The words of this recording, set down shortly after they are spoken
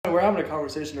were having a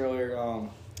conversation earlier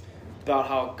about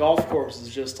how golf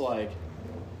courses just like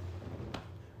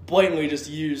blatantly just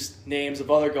use names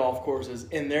of other golf courses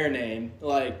in their name.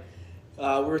 Like we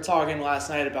were talking last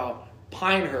night about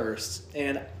Pinehurst,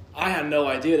 and I had no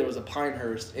idea there was a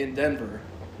Pinehurst in Denver,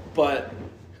 but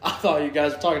I thought you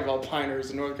guys were talking about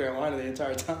Pinehurst in North Carolina the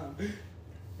entire time.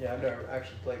 Yeah, I've never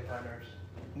actually played Pinehurst.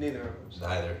 Neither of them.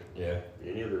 Neither. Yeah.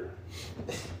 Me neither.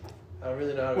 I don't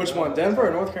really know how to Which go. one, Denver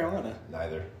or North Carolina?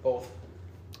 Neither. Both.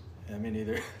 Yeah, me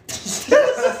neither.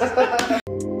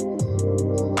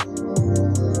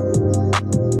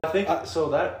 I think so.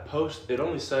 That post, it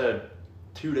only said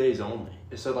 2 days only.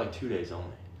 It said like 2 days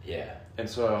only. Yeah. And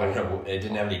so I don't know. It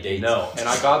didn't have any dates. No, and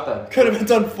I got that. Could have been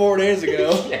done 4 days ago.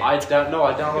 I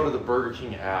downloaded the Burger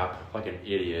King app like an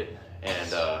idiot,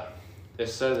 and it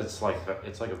says it's like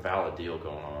a valid deal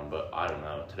going on, but I don't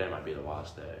know. Today might be the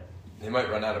last day. They might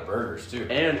run out of burgers too.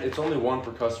 And it's only one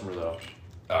per customer though.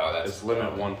 Oh, that's It's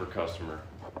limit one per customer.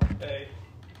 Hey,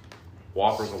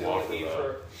 Whopper's a still Whopper eat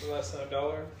though. for less than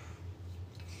 $1.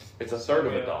 It's a third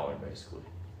of Yeah. $1 basically.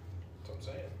 That's what I'm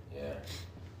saying. Yeah.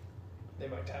 They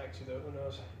might tax you though. Who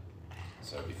knows?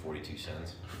 So it'd be 42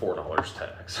 cents. $4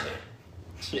 tax.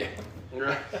 Yeah.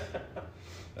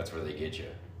 That's where they get you.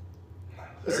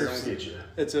 They're gonna get you.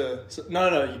 It's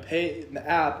no. You pay in the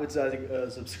app. It's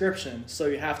a subscription, so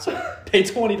you have to pay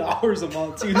 $20 a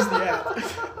month to use the app.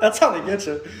 That's how they get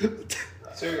you.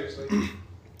 Seriously.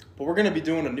 But we're gonna be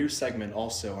doing a new segment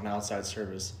also on Outside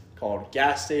Service called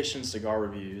Gas Station Cigar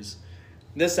Reviews.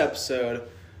 In this episode,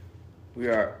 we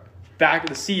are back.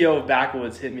 The CEO of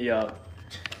Backwoods hit me up.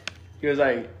 He was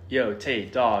like, "Yo,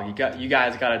 Tate, dog, you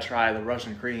guys gotta try the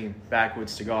Russian Cream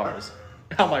Backwoods cigars."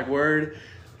 I'm like, "Word."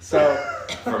 So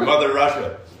From Mother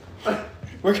Russia.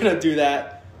 we're gonna do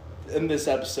that in this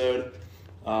episode.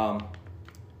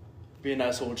 Be a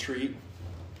nice little treat.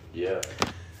 Yeah.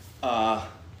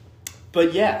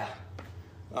 But yeah,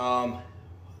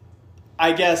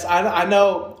 I guess I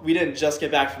know we didn't just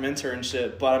get back from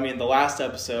internship, but I mean the last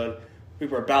episode we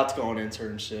were about to go on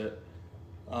internship.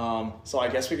 So I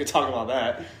guess we could talk about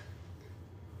that.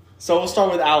 So we'll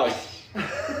start with Alec.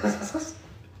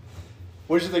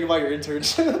 What did you think about your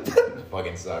internship?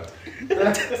 Fucking sucked.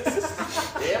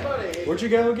 Yeah, buddy. Where'd you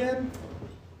go again?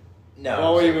 No.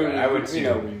 Well, I we went know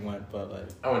to where you went, but like.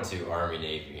 I went to Army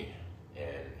Navy in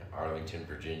Arlington,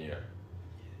 Virginia,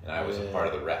 and I was a Yeah. part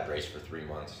of the rat race for 3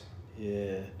 months.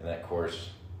 Yeah. And that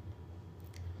course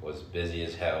was busy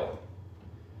as hell,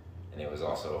 and it was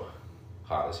also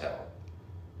hot as hell.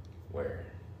 Where,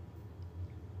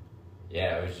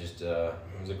 yeah, it was just it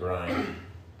was a grind,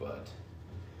 but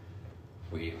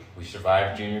we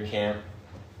survived junior camp.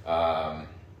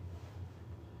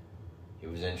 It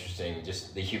was interesting.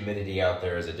 Just the humidity out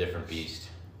there is a different beast.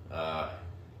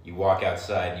 You walk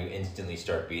outside and you instantly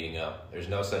start beating up. There's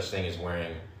no such thing as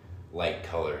wearing light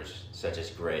colors such as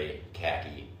gray,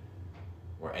 khaki,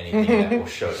 or anything that will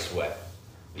show sweat,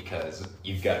 because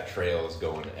you've got trails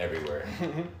going everywhere.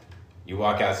 You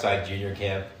walk outside junior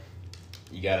camp,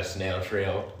 you got a snail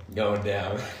trail going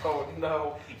down, Oh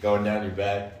no. going down your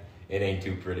back. It ain't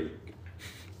too pretty.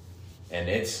 And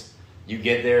you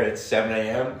get there at 7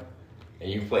 a.m. and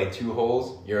you play 2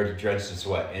 holes, you're already drenched in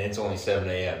sweat, and it's only 7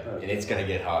 a.m. and it's gonna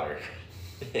get hotter,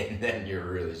 and then you're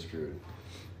really screwed.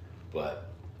 But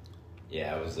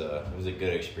yeah, it was a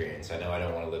good experience. I know I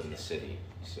don't want to live in the city,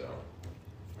 so.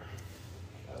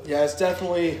 Yeah, it's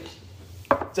definitely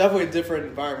a different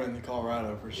environment than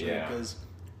Colorado for sure. Yeah. Because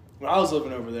when I was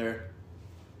living over there,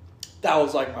 that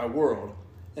was like my world.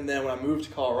 And then when I moved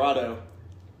to Colorado,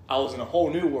 I was in a whole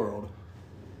new world.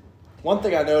 One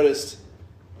thing I noticed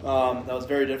that was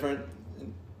very different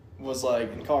was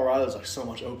like in Colorado, there's like so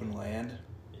much open land.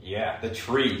 Yeah, the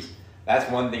trees.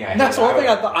 That's one thing I. That's one thing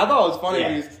I thought it was funny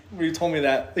Yeah. when you told me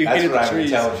that. You That's hated what the I would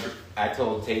trees. tell. I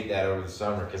told Tate that over the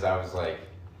summer because I was like,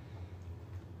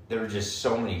 there were just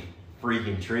so many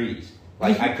freaking trees.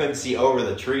 Like I couldn't see over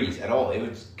the trees at all. It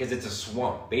was because it's a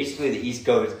swamp. Basically, the East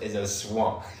Coast is a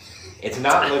swamp. It's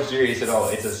not luxurious at all.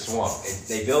 It's a swamp.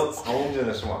 They built homes in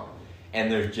a swamp,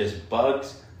 and there's just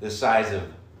bugs the size of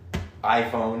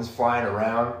iPhones flying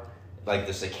around. Like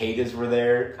the cicadas were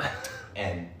there.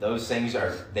 And those things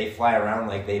they fly around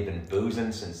like they've been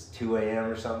boozing since 2 a.m.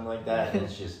 or something like that. And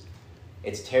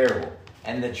it's terrible.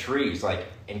 And the trees, like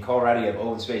in Colorado, you have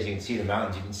open space. You can see the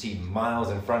mountains. You can see miles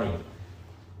in front of you.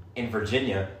 In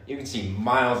Virginia, you can see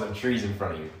miles of trees in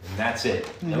front of you. And that's it.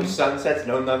 No sunsets,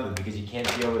 no nothing, because you can't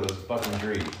see over those fucking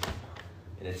trees.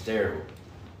 And it's terrible.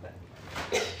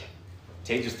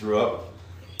 Tate just threw up.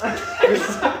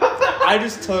 I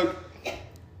just took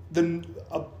the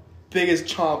biggest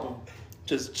chomp of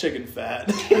just chicken fat.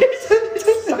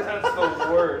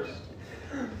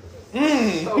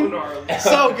 So gnarly.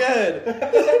 So good.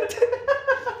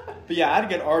 But yeah, I had to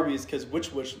get Arby's because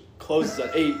Witch closes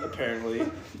at 8 apparently.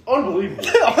 Unbelievable.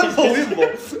 Unbelievable.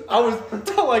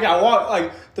 I walked,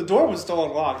 like, the door was still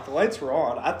unlocked. The lights were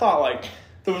on. I thought, like,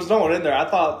 there was no one in there. I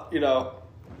thought,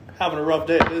 having a rough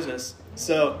day of business.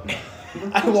 So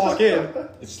I walk in.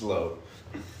 It's slow.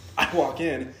 I walk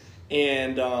in,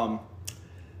 and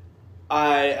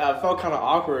I felt kind of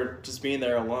awkward just being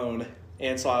there alone.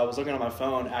 And so I was looking at my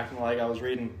phone, acting like I was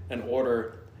reading an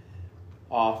order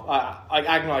off.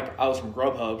 Acting like I was from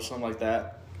Grubhub, something like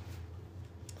that.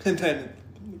 And then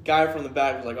the guy from the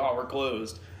back was like, "Oh, we're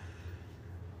closed."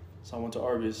 So I went to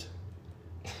Arby's.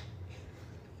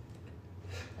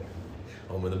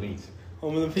 Home of the meats.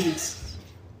 Home of the Peaks.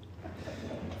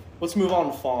 Let's move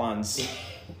on to Fawn's.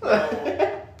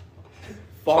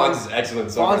 Fawn's is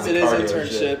excellent. Fawn's did his Cardio internship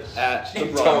shit. at the Tell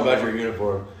him Broadmoor. about your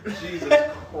uniform. Jesus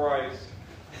Christ.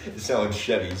 Selling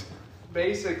Chevys.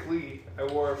 Basically, I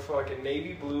wore a fucking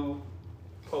navy blue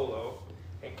polo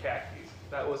and khakis.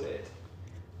 That was it.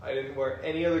 I didn't wear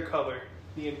any other color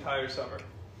the entire summer.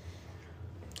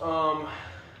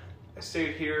 I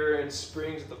stayed here in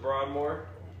Springs at the Broadmoor,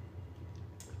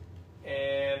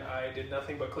 and I did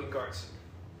nothing but clean carts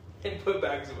and put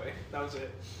bags away. That was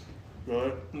it.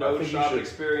 Really? No I think you shop should-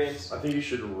 experience. I think you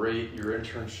should rate your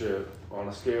internship on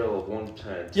a scale of 1 to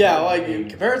 10. Yeah, 10 like, being-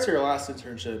 compare it to your last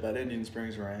internship at Indian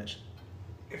Springs Ranch.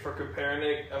 If we're comparing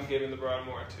it, I'm giving the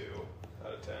Broadmoor a 2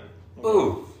 out of 10.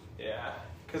 Ooh. Yeah,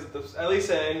 because at least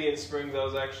at Indian Springs, I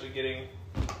was actually getting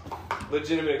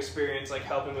legitimate experience, like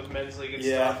helping with men's league and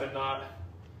Yeah. stuff, and not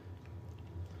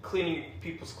cleaning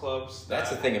people's clubs. That's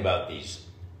the thing about these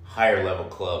higher level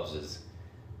clubs is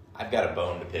I've got a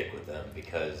bone to pick with them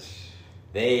because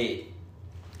they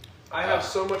I have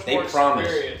so much they more promise-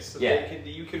 experience that yeah.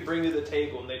 you can bring to the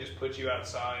table, and they just put you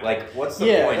outside. like what's the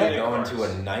Yeah, point that- of going to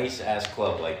a nice ass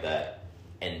club like that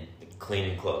and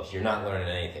cleaning clubs? You're not learning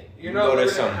anything. You're you not can go to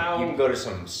learning some how- you can go to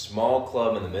some small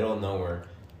club in the middle of nowhere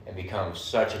and become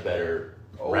such a better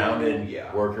Oh, rounded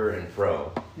yeah. worker and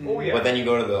pro. Oh yeah, But then you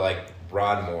go to the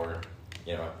Broadmoor,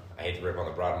 I hate to rip on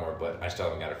the Broadmoor, but I still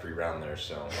haven't got a free round there,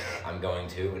 so I'm going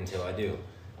to until I do.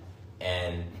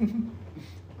 And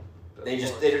they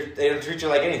don't treat you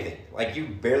like anything. Like you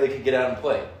barely could get out and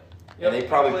play. Yep, And they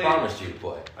probably I played- promised you to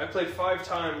play. I played 5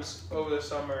 times over the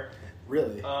summer.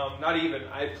 Really? Not even.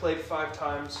 I played 5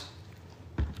 times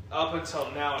up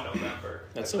until now in November.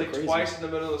 That's I so played crazy. twice in the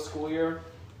middle of the school year,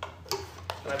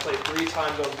 and I played 3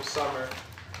 times over the summer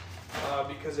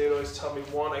because they would always tell me,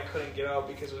 1, I couldn't get out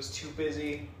because it was too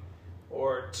busy,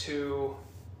 or 2,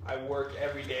 I worked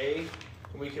every day,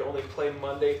 and we could only play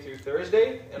Monday through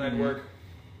Thursday, and I'd Mhm. work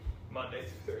Monday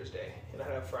through Thursday, and I'd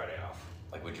have Friday off.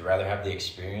 Like, would you rather have the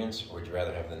experience or would you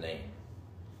rather have the name?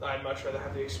 I'd much rather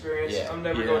have the experience. Yeah. I'm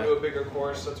never Yeah. going to a bigger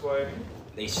course. That's why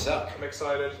They suck. I'm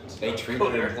excited. They to treat go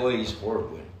their there. employees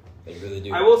horribly. They really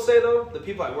do. I will say though, the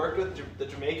people I worked with, the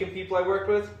Jamaican people I worked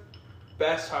with,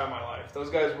 best time of my life. Those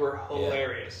guys were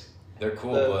hilarious. They're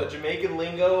cool, the but Jamaican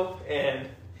lingo and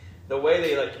the way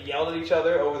they yelled at each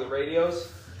other over the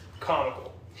radios,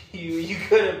 comical. You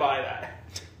couldn't buy that.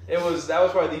 That was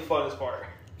probably the funnest part.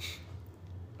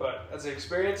 But as an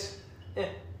experience,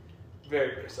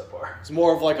 very very subpar. It's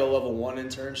more of like a level 1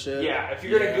 internship. Yeah, if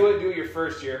you're gonna do it your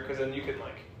first year, because then you can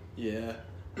Yeah.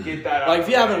 get that out. Like if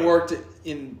you haven't worked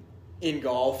in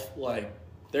golf,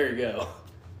 there you go.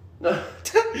 there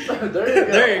you go.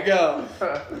 There you go.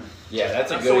 yeah,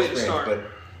 that's a That's the good way to experience. start.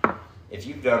 But if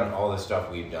you've done all the stuff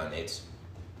we've done, it's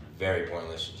very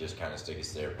pointless to just kind of stick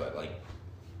us there. But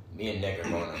me and Nick are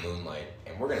going to Moonlight,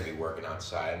 and we're going to be working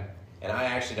outside, and I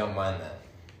actually don't mind that.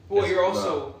 Well, he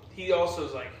also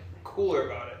is cooler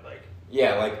about it.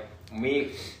 Yeah,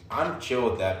 I'm chill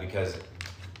with that because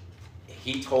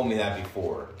he told me that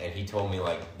before, and he told me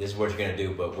this is what you're gonna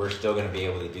do, but we're still gonna be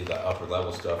able to do the upper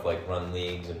level stuff like run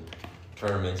leagues and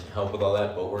tournaments and help with all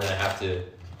that, but we're gonna have to,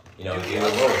 do the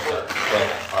lower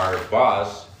stuff. But our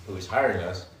boss, who's hiring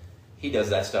us, he does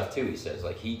that stuff too. He says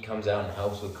he comes out and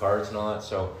helps with cards and all that.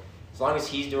 So as long as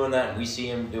he's doing that and we see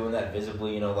him doing that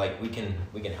visibly, we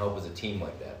can help as a team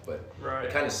like that. But Right.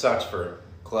 it kind of sucks for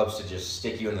clubs to just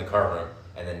stick you in the car room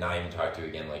and then not even talk to you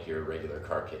again like you're a regular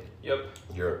car kid. Yep.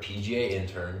 You're a PGA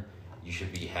intern. You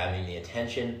should be having the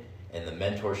attention and the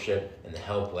mentorship and the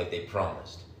help like they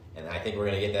promised. And I think we're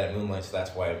going to get that at Moonlight, so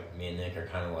that's why me and Nick are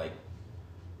kind of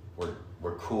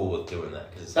we're cool with doing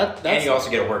that. And you also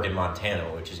get to work in Montana,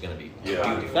 which is going to be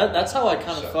beautiful. That's how I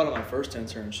kind of So- felt at my first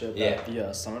internship at the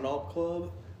Sunadalt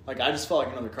Club. I just felt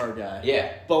like another car guy.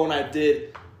 Yeah. But when I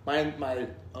did my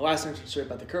last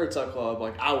internship at the Currituck Club,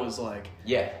 I was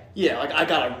Yeah. I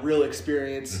got a real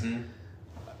experience. Mm-hmm.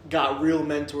 got real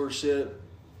mentorship.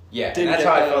 Yeah, and Didn't that's get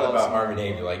how I that felt all about summer. Army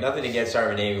Navy. Like, nothing against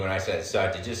Army Navy when I said it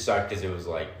sucked. It just sucked because it was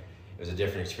like, it was a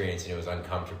different experience and it was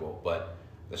uncomfortable. But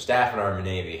the staff at Army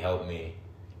Navy helped me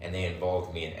and they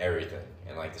involved me in everything.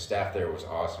 And like, the staff there was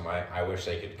awesome. I wish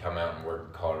they could come out and work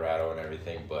in Colorado and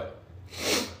everything, but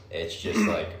it's just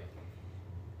like,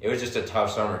 it was just a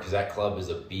tough summer because that club is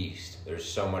a beast. There's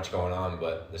so much going on,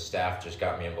 but the staff just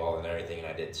got me involved in everything and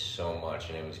I did so much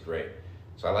and it was great.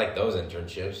 So I like those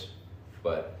internships,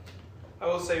 but I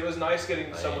will say it was nice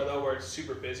getting somewhere though where it's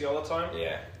super busy all the time,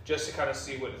 yeah. just to kind of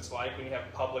see what it's like when you have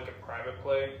public and private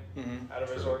play at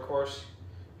a resort course.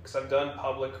 Because I've done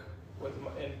public with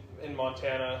in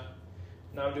Montana.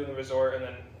 Now I'm doing the resort, and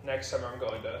then next summer I'm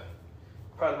going to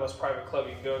probably the most private club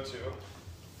you can go to.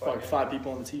 Like 5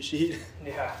 people on the tee sheet.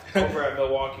 Yeah, over at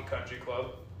Milwaukee Country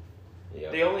Club. Yeah.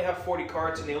 They only have 40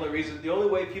 carts, and the only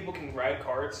way people can ride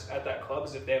carts at that club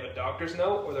is if they have a doctor's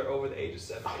note or they're over the age of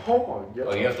 70. Oh my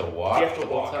god. Oh, you have to walk? You have to the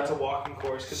whole walk. time? It's a walking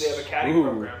course because they have a caddy Ooh.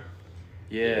 program.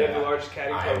 They have the Yeah. largest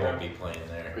caddy I program. won't be playing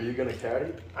there. Are you gonna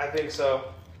caddy? I think so.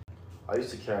 I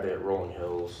used to caddy at Rolling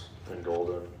Hills in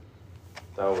Golden.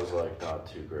 That was like not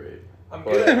too great. I'm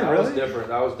But good. that was Really? different.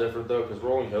 That was different though, because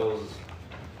Rolling Hills is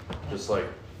just like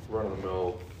run of the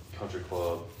mill country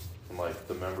club, and like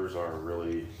the members are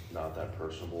really not that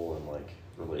personable and like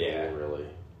relatable. Yeah. Really.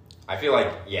 I feel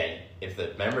like, yeah, if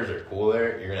the members are cool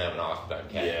there, you're going to have an awesome time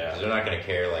caddying. Yeah. Because they're not going to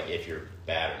care, like, if you're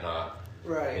bad or not.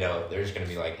 Right. You know, they're just going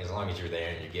to be like, as long as you're there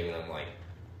and you're giving them, like,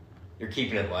 you're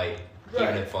keeping it light, keeping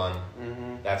Right. it fun.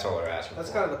 Mm-hmm. That's all they're asking That's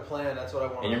for. kind of the plan. That's what I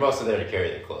want. And you're mostly there to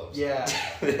carry the clubs. Yeah.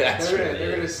 That's they're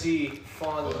really gonna it. see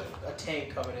Fawn with a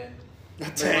tank coming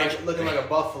in. Tank. Looking like a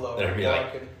buffalo. They're gonna be like,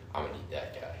 walking. I'm going to need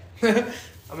that guy.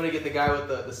 I'm gonna get the guy with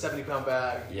the 70-pound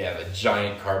bag. Yeah, the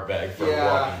giant cart bag for Yeah.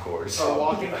 a walking course. For a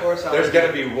walking course. There's going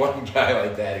to be one guy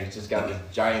like that who's just got this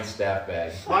giant staff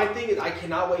bag. My thing is, I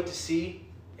cannot wait to see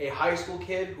a high school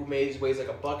kid who weighs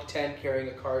like $110 carrying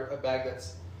a bag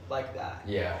that's like that.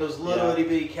 Yeah. Those little Yeah. itty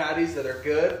bitty caddies that are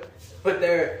good, but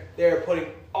they're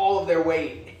putting all of their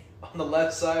weight on the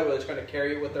left side while they're trying to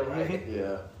carry it with their right.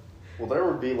 Yeah. Well, there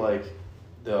would be like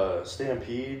the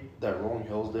Stampede that Rolling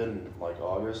Hills did in like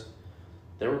August.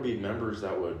 There would be members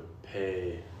that would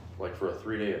pay, like for a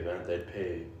 3-day event, they'd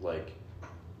pay like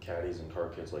caddies and car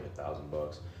kids like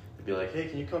 $1,000. They'd be like, hey,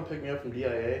 can you come pick me up from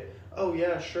DIA? Oh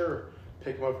yeah, sure.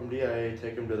 Pick them up from DIA,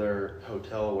 take them to their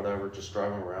hotel or whatever, just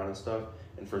drive them around and stuff.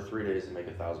 And for 3 days, they make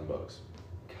 $1,000. God,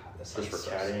 that's Just for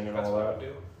so caddying and That's all what I that. would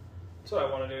do. That's what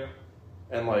I want to do.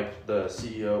 And like the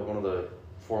CEO, one of the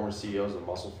former CEOs of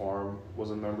Muscle Farm was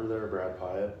a member there, Brad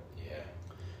Pyatt.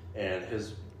 Yeah. And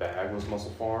his bag was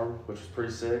Muscle Farm, which was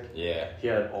pretty sick. Yeah. He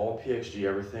had all PXG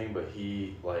everything, but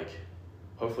he like,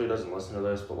 hopefully he doesn't listen to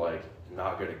this, but like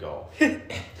not good at golf.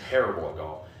 Terrible at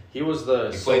golf. He was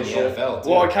the He played in social. the NFL, too.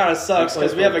 Well, it kind of sucks He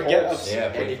because played we have for a the guest. Colts, Yeah,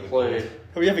 and he for the played.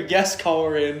 We have a guest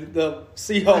caller in the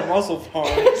CEO Muscle Farm.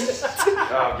 Oh,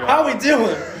 God. How we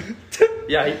doing?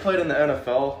 Yeah, he played in the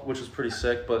NFL, which was pretty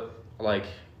sick, but like,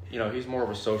 you know, he's more of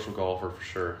a social golfer for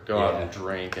sure. Go out Yeah. and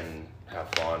drink and have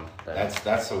fun.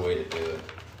 That's the way to do it.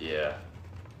 yeah.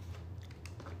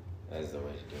 That is the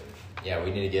way to do it. Yeah,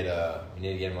 we need to get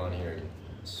him on here and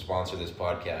sponsor this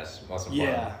podcast. Muscle Farm.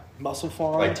 Yeah, Muscle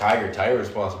Farm. Like Tiger was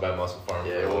sponsored by Muscle Farm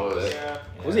Yeah, for a it little was. bit. Yeah.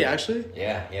 Yeah. Was he actually?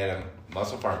 Yeah, he had a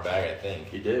Muscle Farm bag, I think.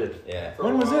 He did. Yeah. For a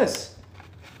When was while. this?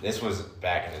 This was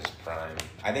back in his prime.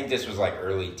 I think this was like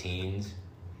early teens.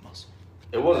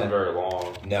 It wasn't very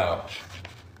long. No.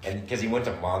 And because he went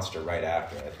to Monster right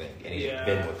after, I think. And he's Yeah.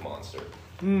 been with Monster,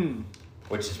 Hmm.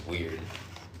 which is weird.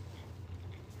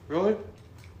 Really?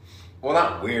 Well,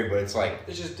 not weird, but it's like,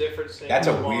 It's just different. That's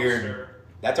a Monster.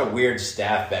 that's a weird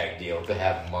staff bag deal to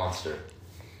have Monster.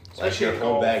 Like Especially your in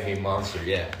whole golf. bag be Monster,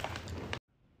 yeah.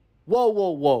 Whoa,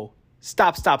 whoa, whoa.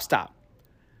 Stop, stop, stop.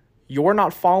 You're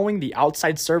not following the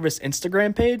Outside Service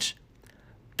Instagram page?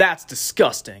 That's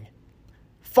disgusting.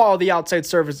 Follow the Outside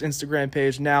Service Instagram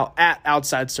page now at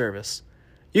Outside Service.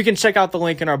 You can check out the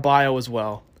link in our bio as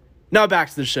well. Now back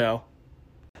to the show.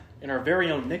 And our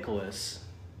very own Nicholas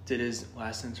did his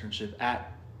last internship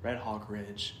at Red Hawk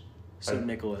Ridge. So,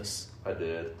 Nicholas, I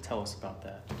did. tell us about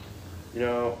that. You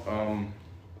know,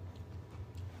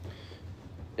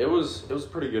 it was a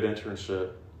pretty good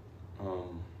internship. I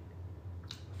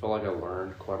felt like I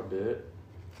learned quite a bit,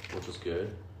 which was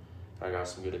good. I got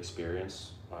some good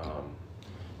experience.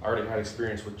 I already had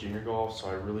experience with junior golf, so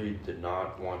I really did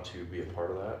not want to be a part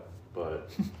of that,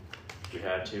 but we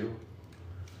had to.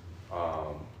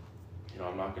 You know,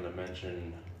 I'm not going to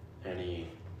mention any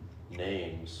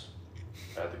names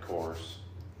at the course,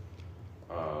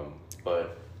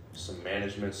 but some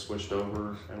management switched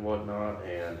over and whatnot,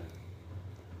 and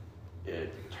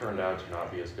it turned out to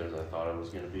not be as good as I thought it was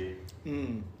going to be.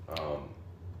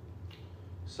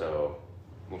 So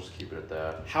we'll just keep it at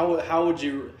that. How would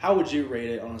you rate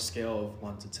it on a scale of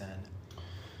 1 to 10?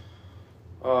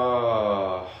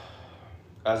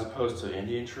 As opposed to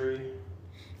Indian Tree.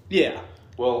 Yeah.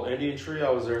 Well, Indian Tree, I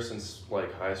was there since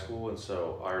like high school, and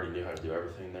so I already knew how to do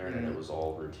everything there, and it was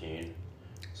all routine.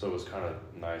 So it was kind of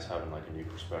nice having like a new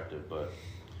perspective. But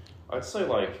I'd say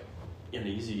like an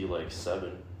easy like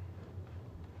 7.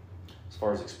 As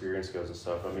far as experience goes and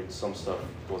stuff. I mean, some stuff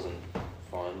wasn't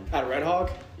fun. At Red Hawk?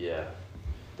 Yeah.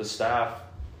 The staff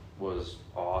was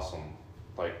awesome.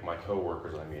 Like my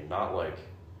coworkers, I mean, not like,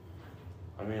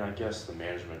 I mean, I guess the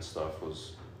management stuff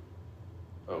was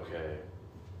okay,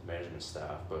 management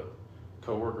staff, but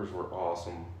coworkers were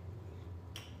awesome.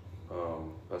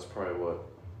 That's probably what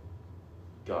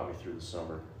got me through the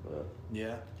summer. But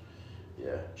Yeah.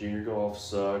 yeah, junior golf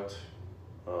sucked.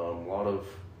 A lot of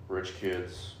rich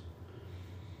kids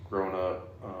growing up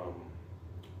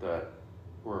that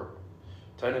were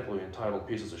technically entitled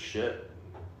pieces of shit.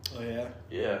 Oh yeah.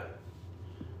 Yeah,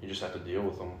 you just have to deal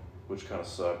with them, which kind of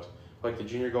sucked. Like the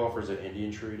junior golfers at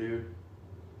Indian Tree, dude,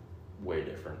 way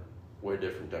different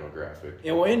demographic.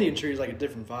 Yeah, well, Indian Tree is like a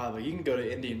different vibe. Like you can go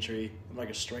to Indian Tree in like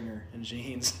a stringer and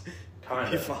jeans,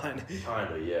 Kinda. be fine.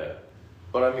 Kinda, yeah.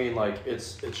 But I mean, like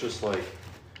it's just like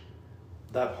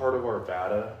that part of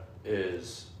Arvada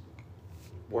is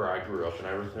where I grew up and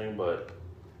everything, but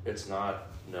it's not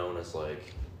known as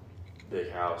like big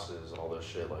houses, all this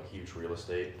shit, like huge real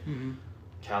estate. Mm-hmm.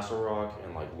 Castle Rock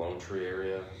and like Lone Tree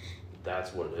area,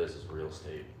 that's what it is real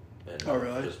estate. And Oh,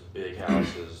 really? just big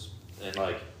houses. And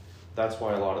like that's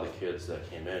why a lot of the kids that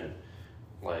came in,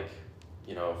 like,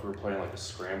 you know, if we were playing like a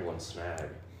scramble and snag,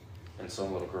 and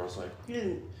some little girl's like,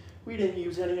 we didn't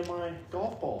use any of my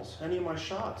golf balls, any of my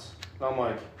shots. And I'm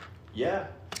like, yeah,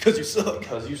 Because you suck.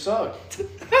 because you suck. And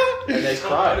they That's how it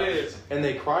cry. is. And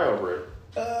they cry over it.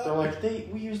 They're like,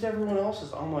 we used everyone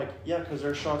else's. I'm like, yeah, because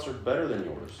their shots are better than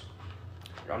yours.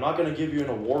 I'm not going to give you an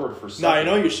award for No, sucking. you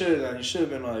know what you should have done? You should have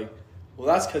been like, well,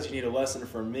 that's because you need a lesson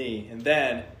from me. And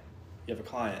then you have a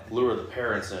client. Lure the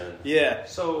parents in. Yeah.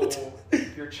 So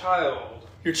your child.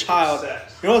 Your child.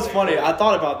 Sex. You know what's funny? I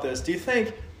thought about this. Do you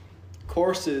think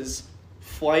courses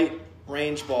flight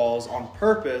range balls on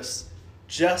purpose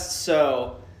just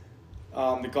so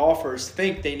the golfers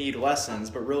think they need lessons,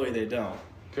 but really they don't?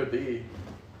 Could be.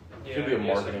 Yeah, Could be a yes and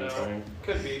marketing no. thing.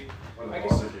 Could be. Well, the I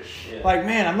balls guess- are just shit. Like,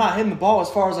 man, I'm not hitting the ball as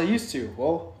far as I used to.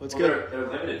 Well, let's Well, go. they're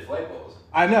limited flight balls.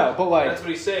 I know, but like, That's what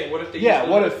he's saying. What if they Yeah, use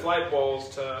what limited if- flight balls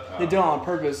to? they do it on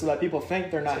purpose so that people think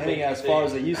they're not To hitting make it as you far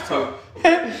think. as they used to.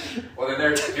 Well, then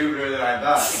they're stupider than I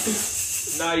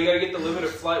thought. Nah, you gotta get the limited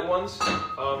flight ones.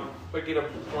 But get a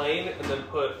plane and then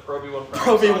put Pro V1 practice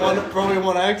Pro on it. V1, Pro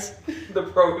V1X. The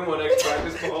Pro V1X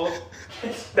practice balls.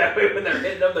 That way, when they're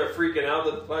hitting them, they're freaking out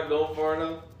that it's not going far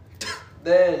enough.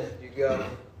 Then you got them.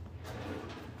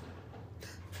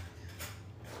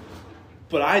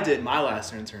 But I did my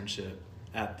last internship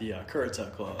at the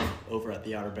Currituck Club over at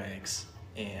the Outer Banks,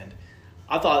 and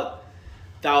I thought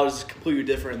that was completely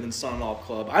different than Sun Alt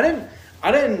Club. I didn't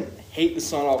hate the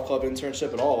Sun Alt Club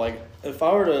internship at all. Like, if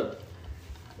I were to,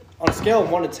 on a scale of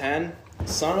 1 to 10,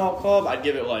 Sun Alt Club, I'd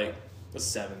give it like a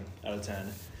 7 out of 10.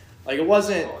 Like, it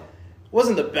wasn't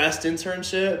the best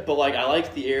internship, but like I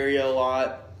liked the area a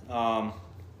lot.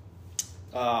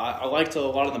 I liked a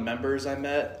lot of the members I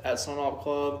met at Sun Alt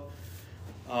Club.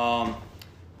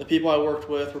 The people I worked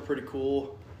with were pretty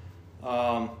cool.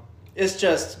 It's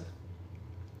just,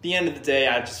 the end of the day,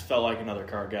 I just felt like another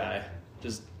car guy.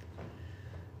 Just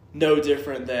no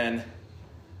different than,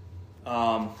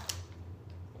 the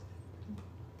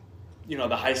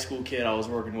high school kid I was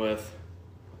working with.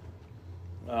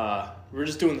 We were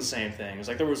just doing the same thing. It was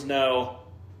like there was no,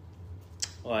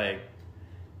 like,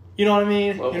 you know what I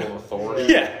mean? Level You know? of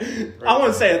authority. Yeah. I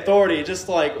wouldn't say authority, just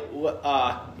like,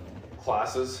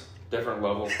 Classes. Different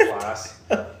level of class.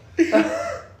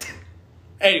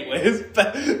 anyways,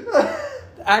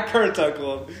 at Currituck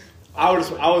Club, I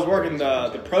was working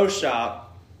the pro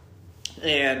shop,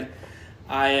 and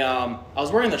I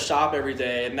was working the shop every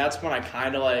day, and that's when I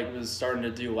kind of like was starting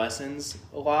to do lessons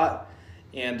a lot.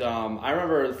 And I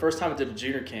remember the first time I did a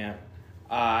junior camp,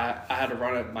 I had to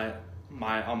run it on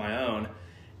my own,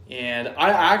 and I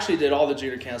actually did all the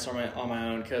junior camps on my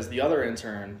own because the other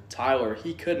intern, Tyler,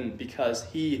 he couldn't because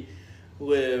he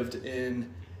was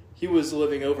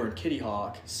living over in Kitty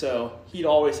Hawk, so he'd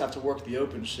always have to work the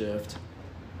open shift,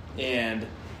 and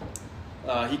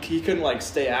he couldn't like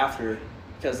stay after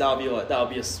because that would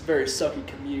be a very sucky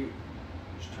commute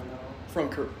Just turn that off. from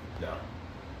No.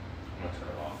 I'm gonna turn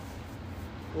it off.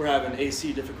 We're having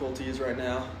AC difficulties right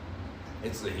now.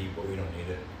 It's the heat, but we don't need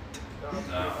it. No, it's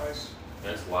No. pretty nice.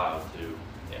 That's loud too.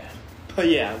 Yeah. But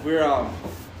yeah, we're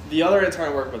the other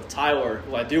intern I work with, Tyler,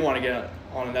 who I do want to get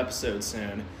on an episode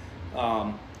soon.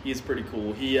 He's pretty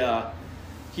cool. He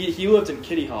lived in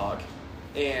Kitty Hawk,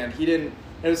 and he didn't.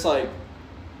 It was like,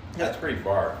 That's pretty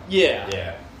far. yeah,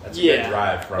 Yeah. That's a good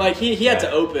drive from. like he had to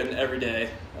open every day,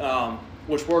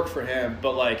 which worked for him,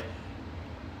 but like,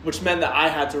 which meant that I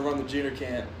had to run the junior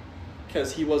camp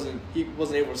because he wasn't able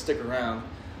to stick around.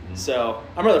 Mm-hmm. So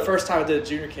I remember the first time I did a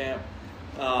junior camp,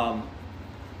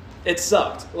 it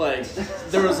sucked. Like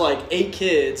there was like 8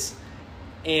 kids,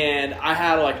 and I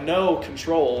had like no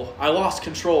control. I lost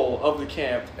control of the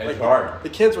camp. It's like, hard. The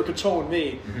kids were controlling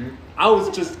me. Mm-hmm. I was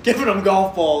just giving them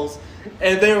golf balls,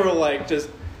 and they were like just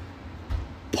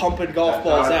pumping golf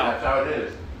balls out. That's how it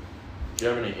is. Do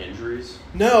you have any injuries?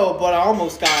 No, but I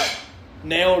almost got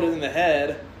nailed in the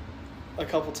head a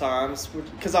couple times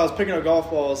because I was picking up golf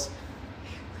balls.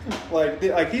 Like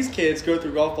these kids go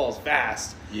through golf balls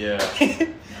fast. Yeah.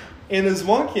 And this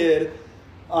one kid,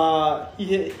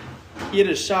 he hit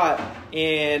a shot,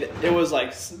 and it was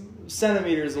like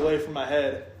centimeters away from my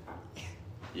head.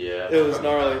 Yeah. It was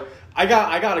gnarly. I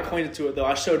got acquainted to it though.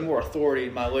 I showed more authority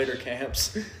in my later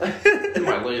camps. In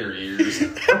my later years. You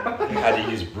had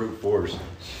to use brute force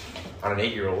on an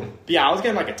 8-year-old. But yeah, I was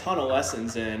getting like a ton of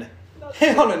lessons in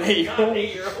on an 8-year-old.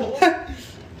 8-year-old.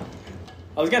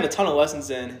 I was getting a ton of lessons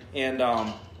in, and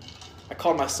I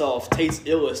called myself Tate's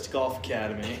Illest Golf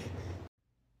Academy.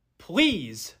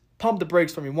 Please pump the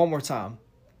brakes for me one more time.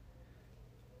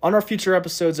 On our future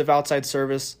episodes of Outside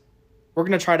Service, we're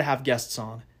going to try to have guests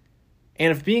on.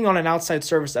 And if being on an Outside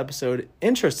Service episode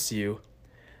interests you,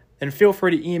 then feel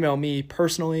free to email me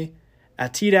personally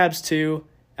at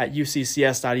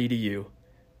tdabs2@uccs.edu.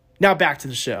 Now back to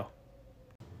the show.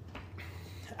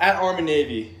 At Army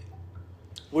Navy,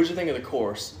 what did you think of the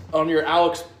course? On your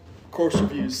Alex course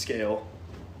reviews scale.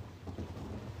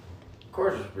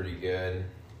 Course was pretty good.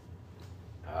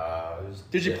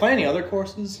 Did you play any other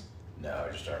courses? No,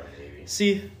 just Army Navy.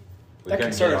 See, We that couldn't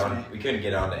concerns get on. me. We couldn't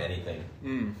get on to anything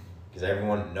Mm.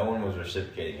 because no one was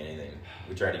reciprocating anything.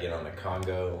 We tried to get on the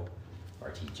Congo,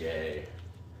 RTJ,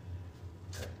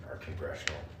 our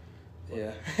congressional.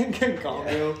 Yeah.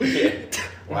 Congo. Yeah.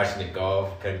 Washington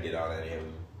Golf, couldn't get on any of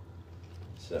them.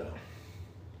 So,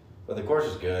 but the course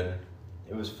was good.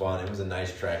 It was fun. It was a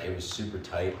nice track. It was super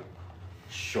tight,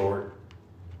 short.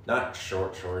 Not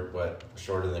short, but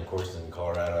shorter than courses in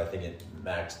Colorado. I think it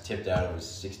max tipped out. It was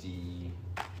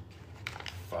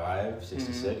 65,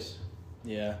 66.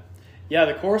 Yeah. Yeah,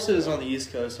 the courses on the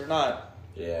East Coast are not,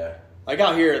 Yeah. like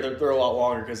out here, they're a lot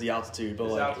longer because of the altitude, but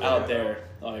It's like altitude, out yeah. there,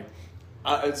 like,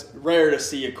 it's rare to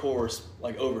see a course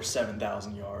like over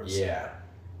 7,000 yards. Yeah.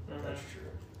 Mhm. That's true.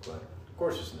 But the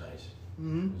course was nice.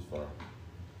 Mm-hmm. It was fun.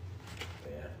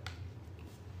 But yeah,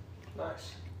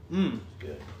 Nice. Mm. it was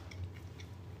good.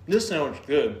 This sandwich is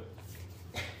good.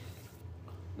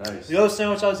 Nice. The other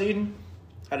sandwich I was eating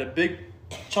had a big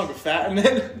chunk of fat in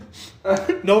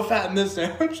it. No fat in this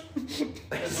sandwich.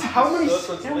 How many So this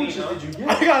one's sandwiches lean, huh? did you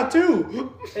I get? got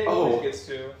 2. Tate Oh. always gets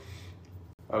 2.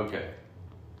 Okay.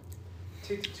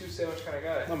 Tate's a 2 sandwich kind of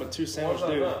guy. I'm a 2 sandwich One's not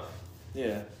dude. enough.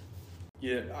 Yeah.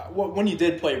 Yeah. When you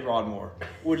did play Broadmoor,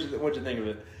 what'd you think of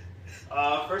it?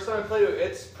 First time I played it,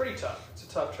 it's pretty tough. It's a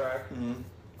tough track.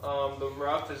 Mm-hmm. The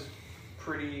rough is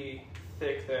pretty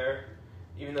thick there,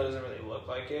 even though it doesn't really look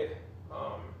like it.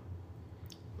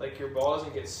 Like your ball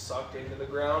doesn't get sucked into the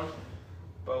ground,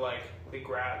 but like the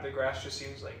grass just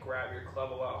seems to like grab your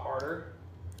club a lot harder.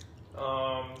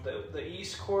 The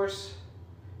East course,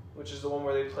 which is the one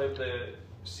where they played the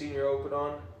Senior Open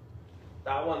on,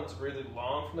 that one's really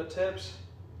long from the tips.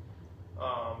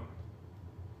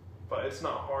 But it's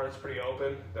not hard, it's pretty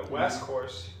open. The West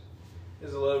course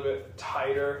is a little bit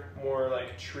tighter, more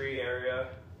like tree area.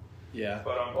 Yeah,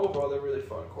 But overall, they're really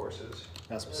fun courses.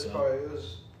 that's what's up. It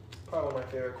was probably one of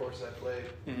my favorite courses I played.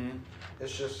 Mm-hmm.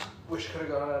 It's just, wish could have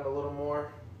gone out a little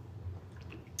more.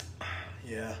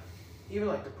 Yeah. Even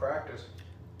like the practice.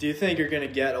 Do you think you're gonna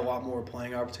get a lot more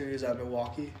playing opportunities at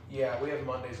Milwaukee? Yeah, we have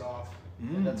Mondays off.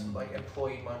 And that's like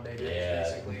employee Monday days, Yeah,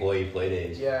 basically. employee play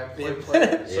days. Yeah, employee Yeah.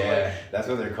 play. So Yeah, that's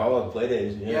what they're called, play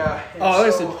days. yeah. and Oh,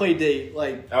 there's so- a play date,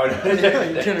 like Oh, no.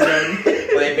 kindergarten.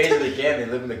 Well, they basically can. They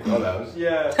live in the clubhouse.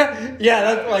 Yeah. Yeah,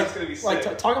 that's That's gonna be like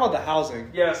sick. talk about the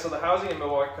housing. Yeah, so the housing in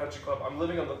Milwaukee Country Club, I'm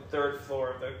living on the 3rd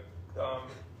floor of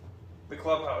the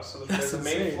clubhouse. So That's there's the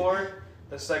main insane. floor,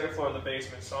 the 2nd floor, and the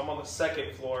basement. So I'm on the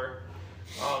 2nd floor.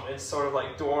 It's sort of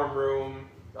like dorm room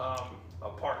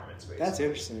apartments, basically. That's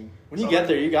interesting. When you So- get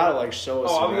there, you gotta like show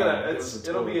us. Oh, I'm around. gonna. Give us a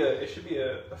It'll tour. be it should be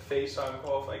a FaceTime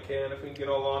call if I can, if we can get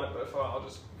all on it. But if not, I'll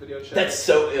just video chat. That's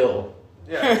so ill.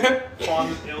 Yeah.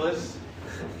 Fonz is illest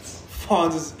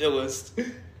Fonz is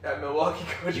illest. at Milwaukee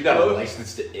Country You got a Club.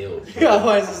 license to ill. You got a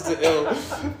license to ill.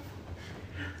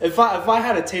 If I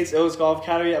had a Tate's Ills Golf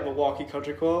Academy at Milwaukee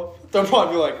Country Club, they'd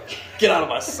probably be like, get out of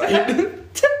my sight.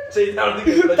 See, I don't think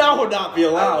they would let That you- would not be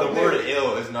allowed. The word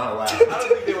ill is not allowed. I don't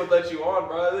think they would let you on,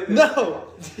 bro. I think they- No.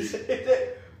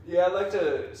 Yeah, I'd like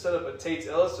to set up a Tate's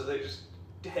Illis, so they just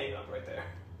hang up right there.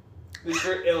 These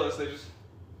are Illis, they just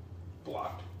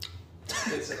blocked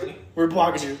instantly. We're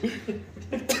blocking you.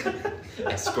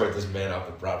 Escort this man off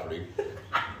the property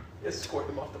Escort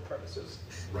them off the premises.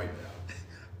 right now.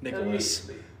 Nicholas.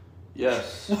 Immediately.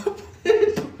 Yes.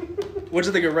 What'd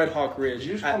you think of Red Hawk Ridge? Did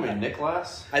you just call me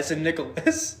Nicholas? I said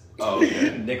Nicholas. Oh,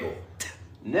 okay. Nickel.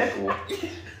 Nickel.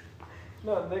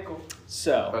 No, nickel.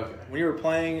 So, Okay. when you were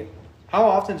playing, how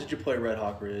often did you play Red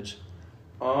Hawk Ridge?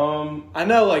 Um, I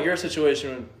know, like, your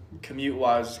situation,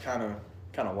 commute-wise, is kind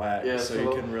of whack, Yeah, so so- you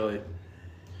couldn't really...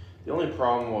 the only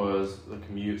problem was the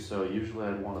commute, so usually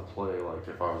I'd want to play, like,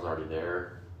 if I was already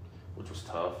there, which was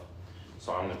tough.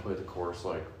 So I'm going to play the course,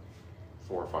 like,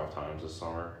 4 or 5 times this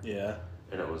summer. Yeah.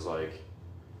 And it was, like,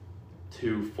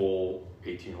 2 full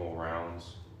 18-hole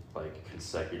rounds, like,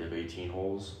 consecutive 18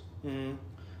 holes. Mm-hmm.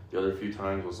 The other few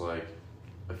times was, like,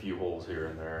 a few holes here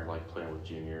and there, like, playing with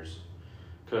juniors.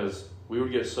 Because we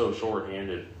would get so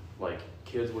short-handed, like,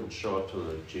 kids wouldn't show up to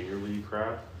the junior league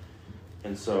crap.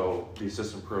 And so the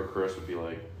assistant pro Chris would be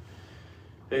like,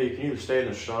 hey, you can either stay in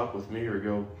the shop with me or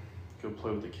go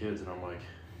play with the kids. And I'm like,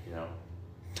 you know,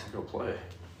 I'll go play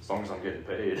as long as I'm getting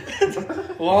paid.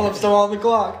 Well, I'm still on the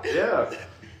clock. Yeah,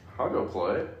 I'll go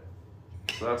play.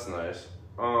 So that's nice.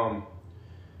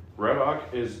 Red Hawk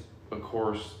is a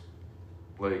course,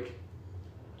 like,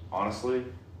 honestly,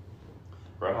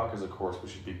 Red Hawk is a course we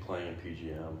should be playing in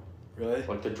PGM. Really?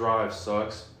 Like, the drive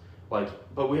sucks. Like,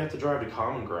 but we have to drive to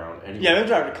Common Ground anyway. Yeah, we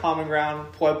drive to Common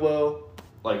Ground, Pueblo.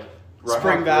 Like,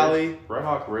 Spring Hawk Valley. Red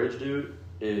Hawk Ridge, dude,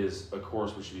 is a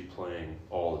course we should be playing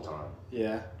all the time.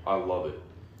 Yeah. I love it.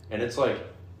 And it's like,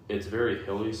 it's very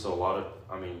hilly, so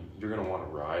you're going to want to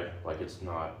ride. Like, it's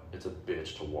a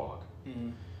bitch to walk. Mm-hmm.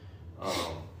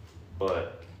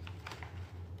 But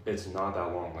it's not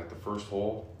that long. Like, the first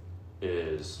hole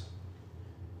is,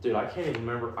 dude, I can't even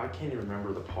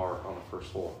remember the par on the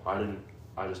first hole.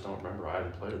 I just don't remember. I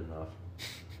haven't played it enough.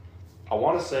 I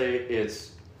want to say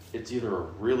it's either a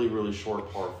really, really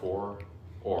short par 4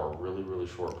 or a really, really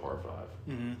short par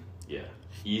 5. Mm-hmm. Yeah.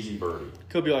 Easy birdie.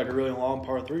 Could be like a really long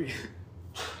par 3.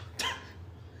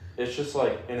 It's just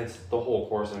like, and it's the whole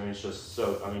course. I mean, it's just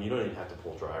so, you don't even have to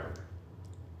pull driver.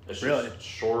 It's Really? just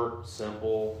short,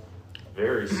 simple,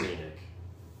 very scenic.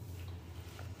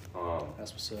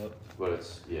 That's what's up. But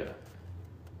it's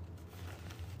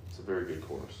a very good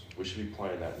course. We should be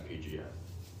playing that in PGM,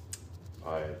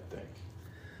 I think.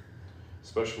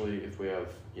 Especially if we have,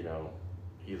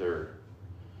 either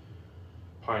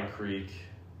Pine Creek,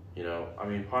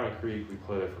 Pine Creek, we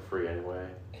play that for free anyway.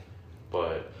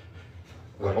 But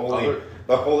The like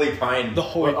holy pine. The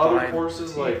Holy other Pine.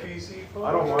 courses, like, TPC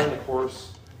I don't mind the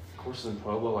courses in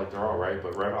Pueblo, like, they're all right,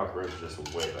 but Red Hawk Ridge is just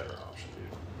a way better option,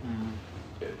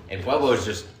 dude. And Pueblo is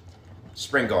just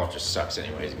spring golf just sucks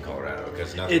anyways in Colorado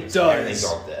because nothing. It does. Everything's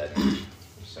all dead.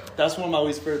 So That's one of my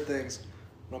least favorite things.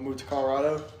 When I moved to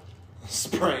Colorado,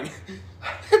 spring.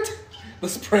 The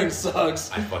spring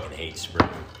sucks. I fucking hate spring.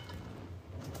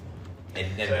 And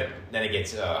then it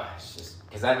gets it's just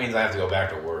because that means I have to go back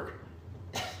to work.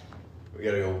 We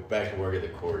gotta go back to work at the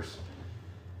course.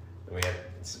 And we have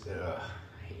I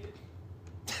hate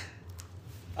it.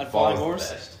 I'd Fall fly is the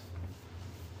horse. best.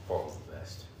 Fall is the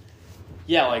best.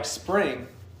 Yeah, like spring,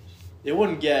 it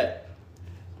wouldn't get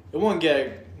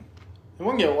like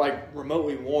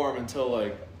remotely warm until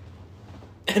like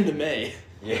end of May.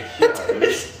 Yeah. dude.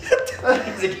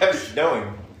 It kept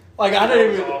snowing. Like I That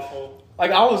didn't was even awful. like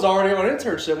I was already on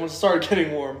internship when it started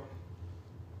getting warm.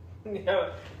 Yeah.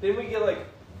 Didn't we get like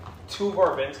 2 of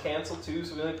our events canceled too?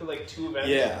 So we only put like 2 events.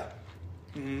 Yeah.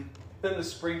 Mm-hmm. Then the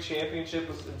spring championship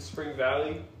was in Spring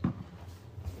Valley.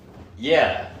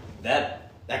 Yeah,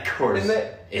 that course And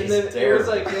then is it was terrible.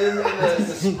 like in the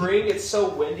spring, it's so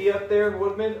windy up there in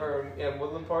Woodland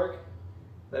Park.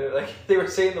 That like they were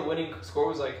saying the winning score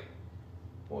was like,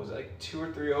 what was it, like 2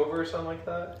 or 3 over or something like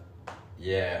that?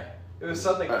 Yeah. It was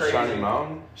something At crazy. Shining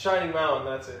Mountain? Shining Mountain,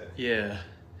 that's it. Yeah.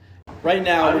 Right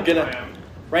now we're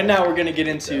gonna get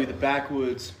into the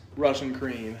backwoods Russian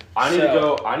cream. I need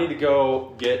So- to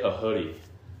go get a hoodie.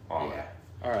 Yeah.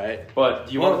 All right. But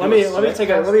do you Well, want let me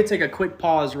take a quick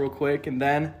pause real quick, and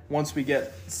then once we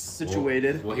get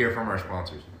situated, We'll hear from our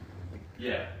sponsors.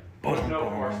 Yeah. Boom, No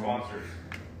boom. more sponsors.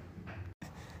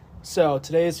 So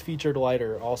today's featured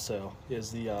lighter also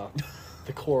is the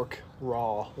Cork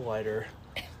Raw lighter.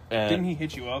 Didn't he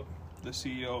hit you up? The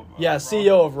CEO of Yeah, Raw?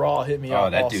 CEO of Raw hit me Oh,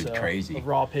 up. that also, dude's crazy. Of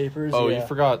Raw Papers. Oh, yeah. you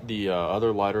forgot the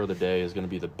other lighter of the day is going to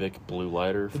be the Bic Blue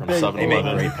lighter from big- 7-Eleven. They make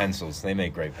great pencils. They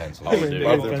make great pencils. Oh, they do.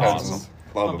 Love Big their pencils. pencils.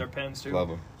 Love Love their them. pens too. Love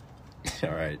them. All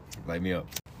right, light me up.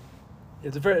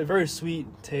 It's a very very sweet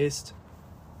taste.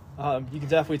 You can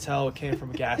definitely tell it came from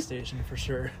a gas station for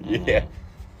sure. Yeah.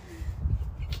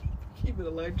 Keep it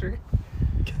electric.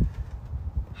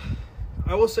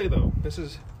 I will say though, it's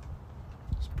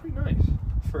pretty nice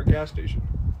for a gas station.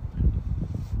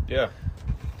 Yeah.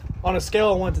 On a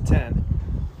scale of 1 to 10,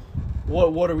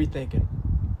 what are we thinking?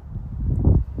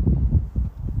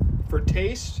 For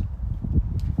taste,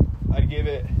 I'd give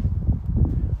it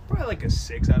probably like a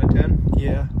 6 out of 10.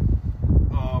 Yeah.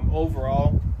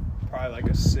 Overall, probably like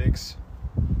a 6.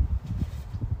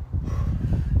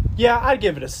 Yeah, I'd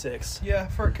give it a 6. Yeah,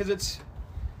 because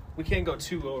we can't go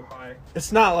too low or high.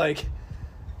 It's not like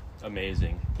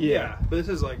Amazing. yeah. But this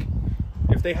is like,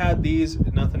 if they had these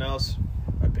and nothing else,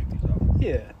 I'd pick these up.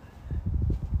 Yeah.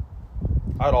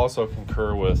 I'd also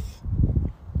concur with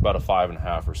about a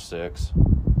 5.5 or 6.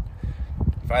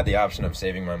 If I had the option of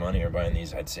saving my money or buying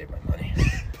these, I'd save my money.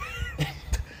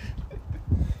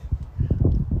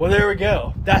 Well, there we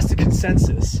go. That's the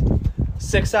consensus.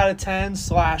 6 out of 10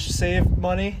 / save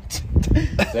money.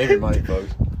 Save your money,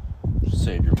 folks.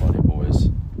 Save your money, boys.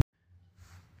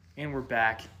 And we're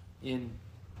back in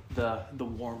the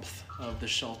warmth of the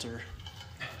shelter.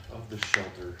 Of the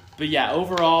shelter. But yeah,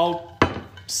 overall,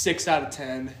 6 out of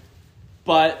 10.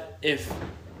 But if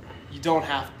you don't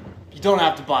have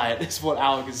to buy it, is what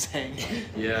Alec is saying.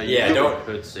 Yeah, Yeah, don't-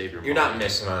 could save your You're money. not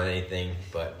missing on anything,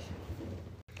 but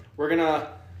We're gonna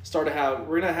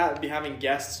be having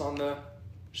guests on the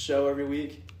show every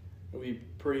week. It'll be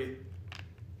pretty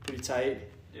tight.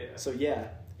 Yeah. So yeah,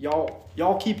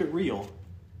 y'all keep it real.